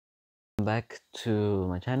Back to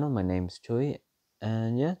my channel. My name's Joey,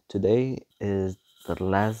 and yeah, today is the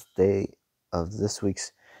last day of this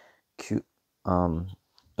week's Q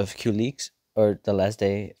of Q Leaks, or the last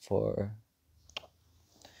day for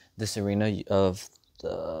this arena of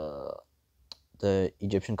the the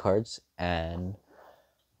Egyptian cards and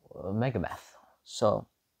Mega Math. So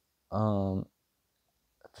um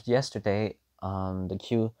yesterday the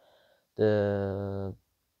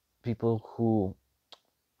people who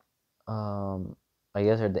I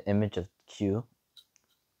guess are the image of Q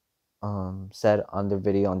said on their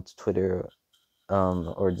video on Twitter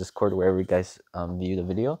or Discord, wherever you guys view the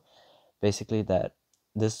video, basically that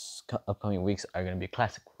this upcoming weeks are going to be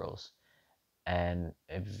classic roles, and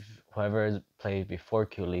if whoever has played before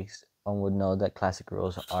Q Leagues would know that classic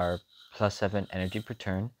roles are +7 energy per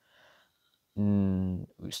turn.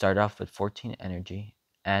 We start off with 14 energy,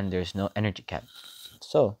 and there's no energy cap,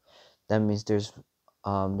 so that means there's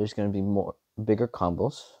going to be more bigger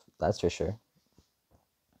combos, that's for sure,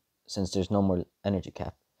 since there's no more energy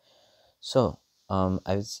cap. So,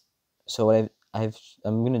 I've so what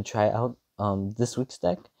I'm gonna try out this week's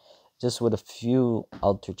deck, just with a few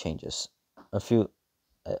changes, a few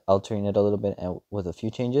altering it a little bit and with a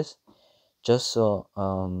few changes, just so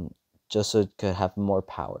it could have more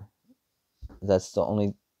power. That's the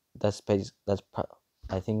only I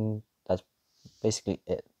think that's basically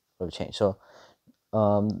it for the change. So,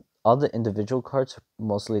 all the individual cards are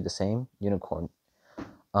mostly the same. Unicorn,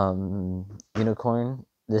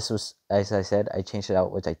 this was, as I said, I changed it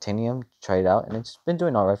out with titanium, tried it out, and it's been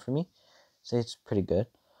doing all right for me, so it's pretty good.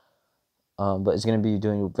 But it's going to be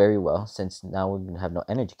doing very well since now we're going to have no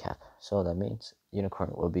energy cap, so that means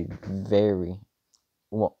unicorn will be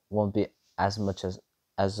won't be as much as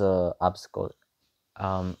a obstacle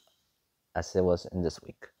as it was in this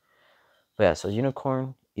week. But yeah, so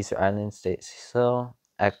unicorn, Easter Island, State Cell,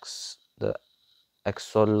 the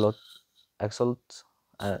Axolot,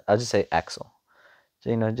 I'll just say Axel.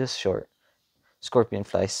 So, just short. Scorpion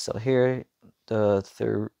flies. So here, the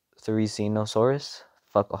Therizinosaurus,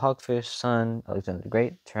 Falco Hawkfish, Sun, Alexander the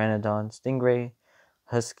Great, Pteranodon, Stingray,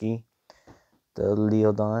 Husky, the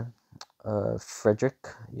Leodon,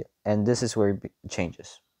 Frederick, yeah, and this is where it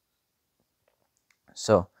changes.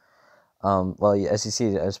 So, well, as you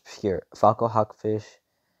see, as here, Falco Hawkfish,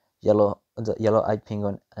 the yellow-eyed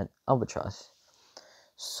penguin, and albatross.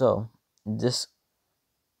 So, these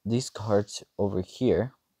cards over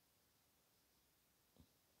here,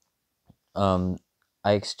 I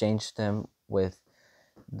exchanged them with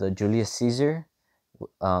the Julius Caesar,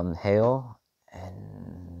 Hale,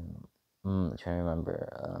 and I'm trying to remember.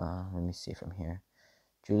 Let me see from here.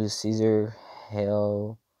 Julius Caesar,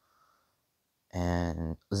 Hale,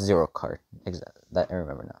 and Zero card. Exactly, that I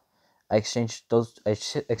remember now. I exchanged those.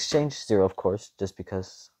 Exchanged Zero, of course, just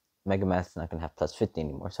because Mega Math is not gonna have +50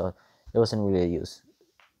 anymore, so there wasn't really a use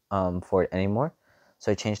for it anymore.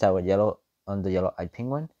 So I changed that with yellow on the yellow-eyed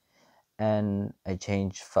penguin, and I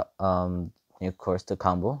changed of course the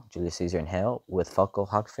combo Julius Caesar and Hale with Falco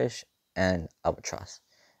Hawkfish and Albatross,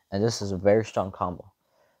 and this is a very strong combo.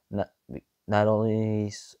 Not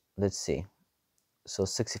only, let's see, so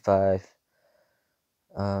 65,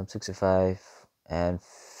 65 and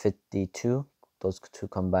 52, those two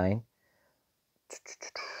combined, it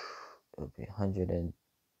would be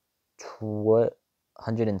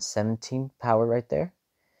 117 power right there.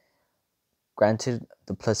 Granted,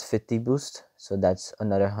 the +50 boost, so that's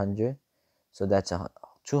another 100, so that's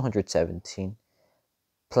 217,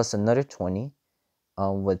 plus another 20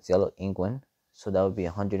 with yellow England, so that would be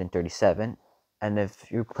 137. And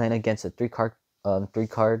if you're playing against a three card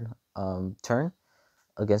turn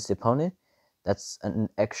against the opponent, that's an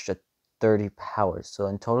extra 30 power. So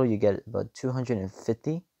in total, you get about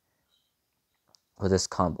 250 for this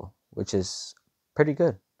combo, which is pretty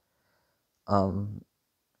good.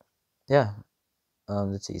 Yeah.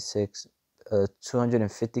 Let's see,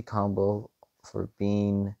 250 combo for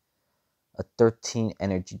being a 13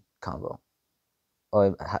 energy combo,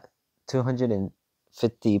 or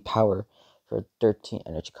 250 power for a 13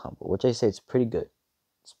 energy combo, which I say it's pretty good.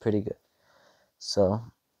 It's pretty good.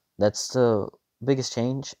 So that's the biggest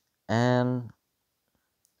change. And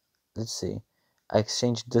let's see, I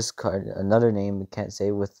exchanged this card, another name we can't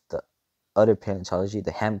say, with the other paleontology,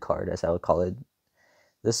 the ham card, as I would call it.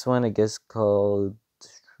 This one, I guess, called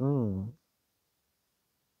Eudimorphodon,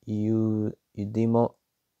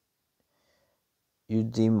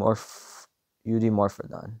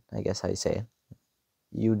 I guess how you say it.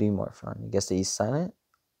 Eudimorphodon. I guess the E silent.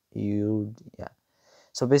 Yeah.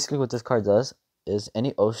 So basically, what this card does is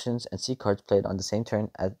any oceans and sea cards played on the same turn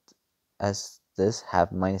as this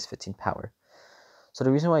have -15 power. So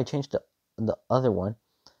the reason why I changed the other one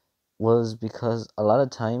was because a lot of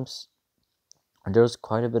times there was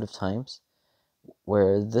quite a bit of times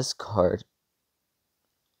where this card,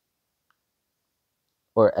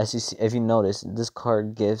 or as you see, if you notice, this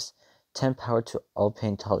card gives 10 power to all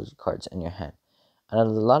paleontology cards in your hand. And a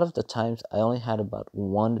lot of the times I only had about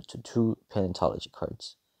 1 to 2 paleontology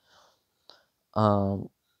cards. And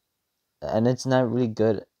it's not really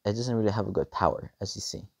good. It doesn't really have a good power, as you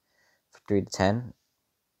see, for 3 to 10.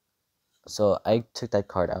 So I took that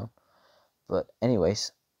card out. But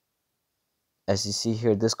anyways, as you see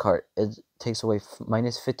here, this card, it takes away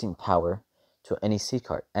minus 15 power to any seed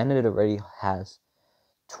card, and it already has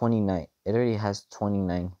 29. It already has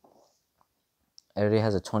 29. It already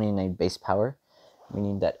has a 29 base power,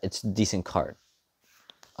 meaning that it's a decent card.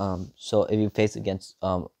 So if you face against,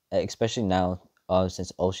 especially now,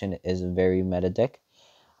 since Ocean is a very meta deck,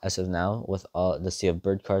 as of now, with all the Sea of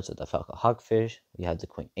Bird cards, with the Falcon Hawkfish, you have the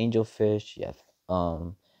Queen Angelfish, you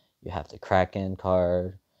have the Kraken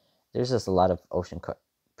card. There's just a lot of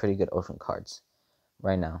pretty good Ocean cards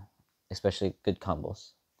right now, especially good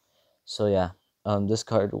combos. So yeah, this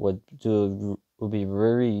card would be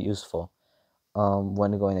very useful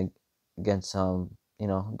when going against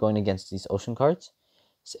going against these Ocean cards,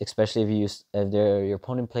 especially if your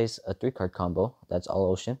opponent plays a 3-card combo that's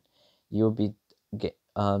all Ocean. You will be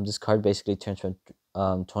this card basically turns from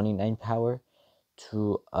 29 power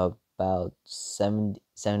to about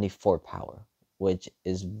 74 power, which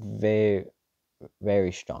is very,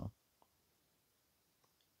 very strong.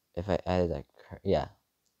 If I added that, yeah,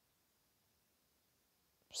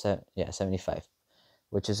 75,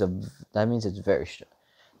 which is that means it's very strong.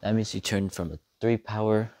 That means you turn from a 3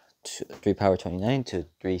 power to 29 to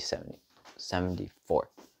 74.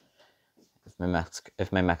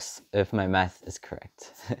 If my math is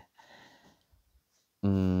correct.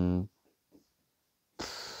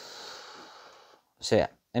 So yeah,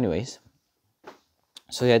 anyways,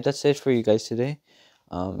 so yeah, that's it for you guys today.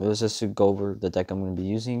 It was just to go over the deck I'm going to be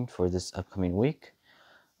using for this upcoming week.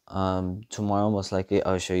 Tomorrow, most likely,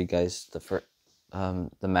 I'll show you guys the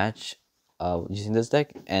match using this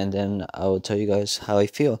deck, and then I will tell you guys how I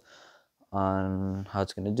feel on how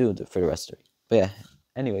it's gonna do for the rest of it. But yeah,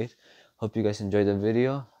 anyways, hope you guys enjoyed the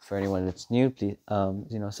video. For anyone that's new, please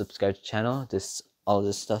subscribe to the channel. All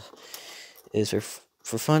this stuff is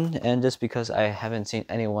for fun, and just because I haven't seen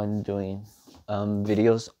anyone doing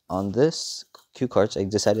videos on this cue cards, I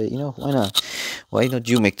decided, why not? Why don't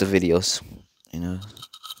you make the videos?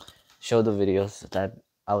 Show the videos that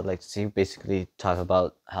I would like to see. Basically, talk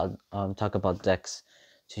about decks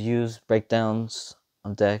to use, breakdowns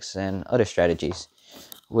on decks, and other strategies.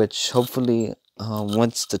 Which hopefully,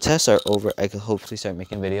 once the tests are over, I could hopefully start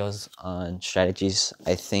making videos on strategies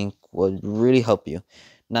I think would really help you.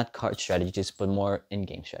 Not card strategies, but more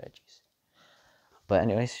in-game strategies. But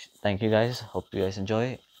anyways, thank you guys. Hope you guys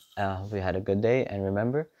enjoy. Hope you had a good day. And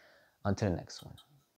remember, until the next one.